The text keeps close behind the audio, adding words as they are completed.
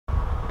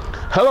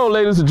Hello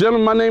ladies and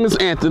gentlemen, my name is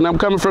Anthony. I'm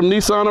coming from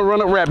Nissan of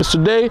Roanoke.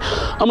 Today,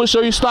 I'm going to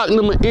show you stock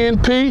number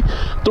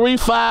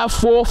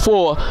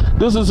NP3544.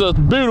 This is a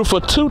beautiful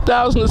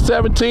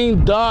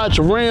 2017 Dodge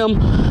Ram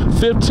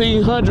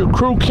 1500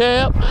 crew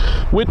cab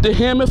with the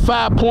HEMI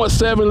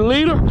 5.7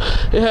 liter.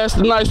 It has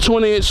the nice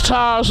 20-inch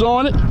tires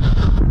on it.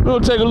 We're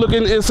going to take a look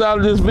in the inside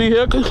of this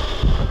vehicle.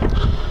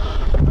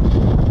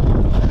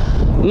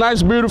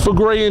 Nice beautiful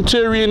gray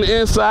interior in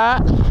the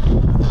inside.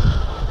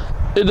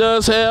 It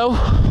does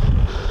have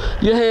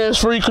your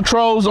hands-free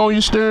controls on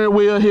your steering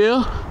wheel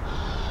here.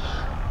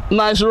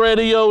 Nice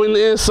radio in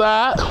the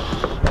inside.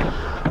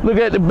 Look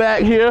at the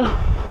back here.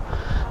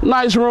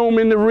 Nice room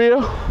in the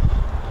rear.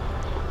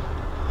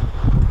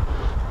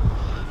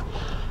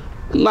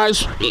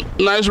 Nice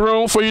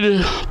room for you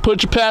to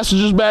put your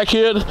passengers back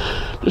here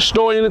to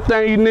store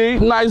anything you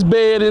need. Nice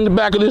bed in the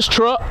back of this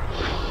truck.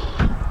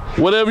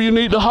 Whatever you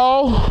need to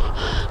haul,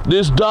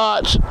 this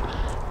Dodge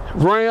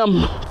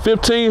Ram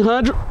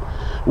 1500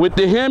 with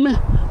the HEMI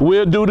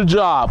will do the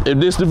job. If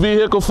this is the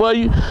vehicle for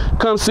you,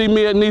 come see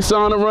me at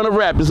Nissan of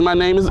Roanoke. My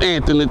name is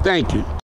Anthony. Thank you.